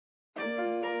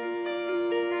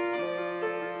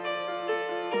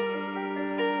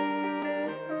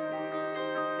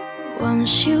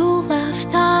Once you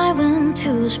left, I went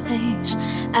to space.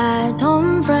 I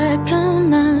don't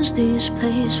recognize this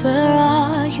place. Where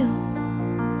are you?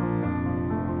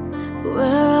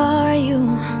 Where are you?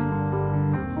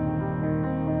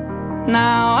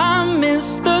 Now I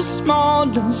miss the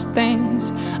smallest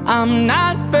things. I'm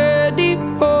not ready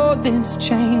for this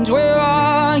change. Where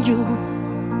are you?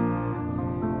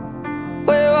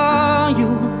 Where are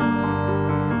you?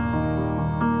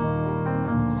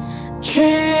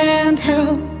 Can't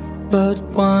help but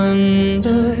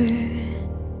wonder.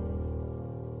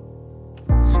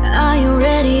 Are you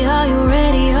ready? Are you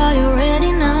ready? Are you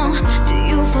ready now? Do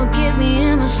you forgive me?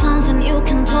 Am I something you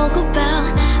can talk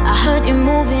about? I heard you're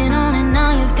moving on and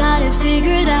now you've got it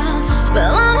figured out.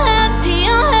 Well, I'm happy,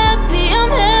 I'm happy, I'm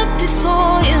happy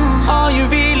for you. Are you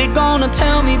really gonna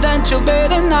tell me that you're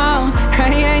better now?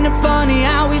 Hey, ain't it funny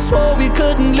how we swore we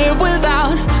couldn't live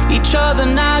without each other?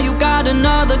 Now you got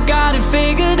another, got it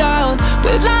figured out.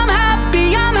 But I'm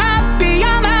happy, I'm happy,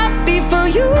 I'm happy for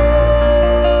you.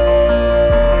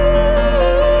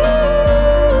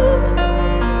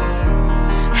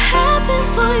 Happy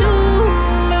for you.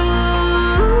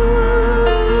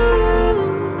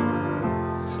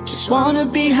 Just wanna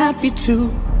be happy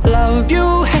too. Love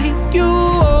you, hate you,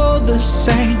 all the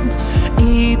same.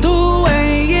 Either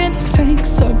way it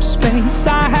takes up space.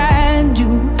 I had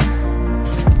you,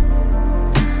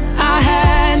 I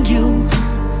had you.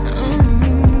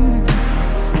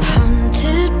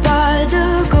 Haunted by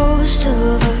the ghost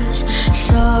of us.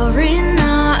 Sorry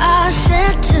now I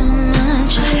said too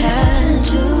much. I had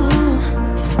to,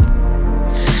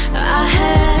 I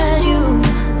had you.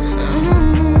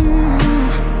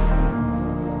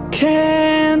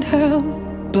 Can't help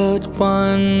but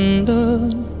wonder.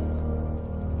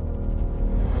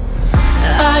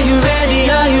 Are you ready?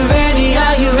 Are you ready?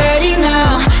 Are you ready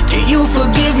now? Do you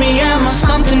forgive me? Am I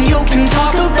something you can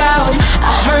talk about?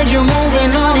 I heard you're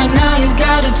moving on and now you've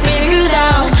got it figured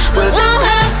out. Well, I'm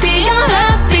happy, I'm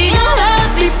happy, I'm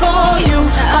happy for you.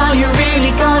 Are you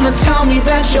really gonna tell me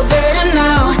that you're better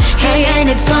now? Hey, ain't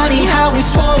it funny how we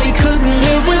swore we couldn't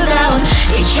live without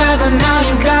each other? Now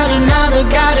you got another,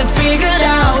 got it figured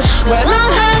out. Well,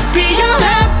 I'm happy, I'm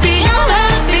happy, I'm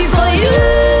happy for you.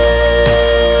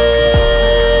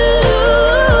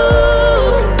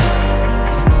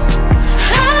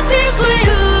 Happy for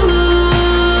you.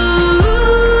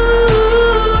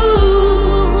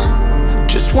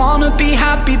 Just wanna be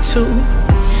happy too.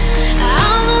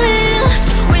 I'm left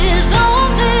with all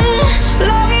this.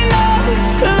 Long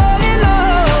enough, long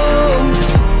enough.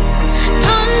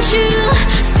 Don't you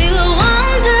still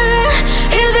wonder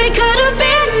if it could have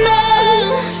been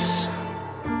us?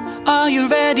 Are you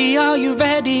ready? Are you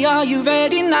ready? Are you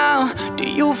ready now? Do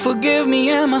you forgive me?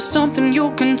 Am I something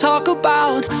you can talk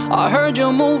about? I heard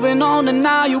you're moving on and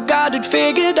now you got it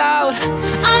figured out.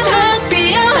 I'm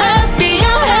happy, I'm happy,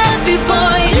 I'm happy for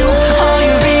you. Are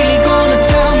you really gonna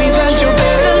tell me that you're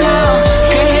better now?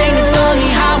 Hey, ain't it funny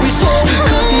how we swore we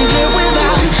couldn't live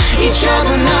without each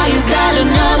other? Now you got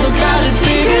another, got it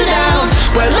figured out.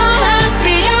 Well, I'm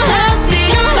happy, I'm happy,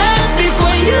 I'm happy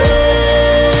for you.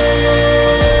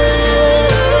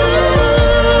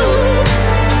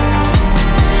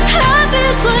 Happy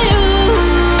for you.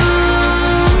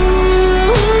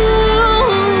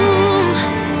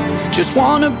 Just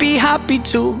wanna be happy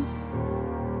too.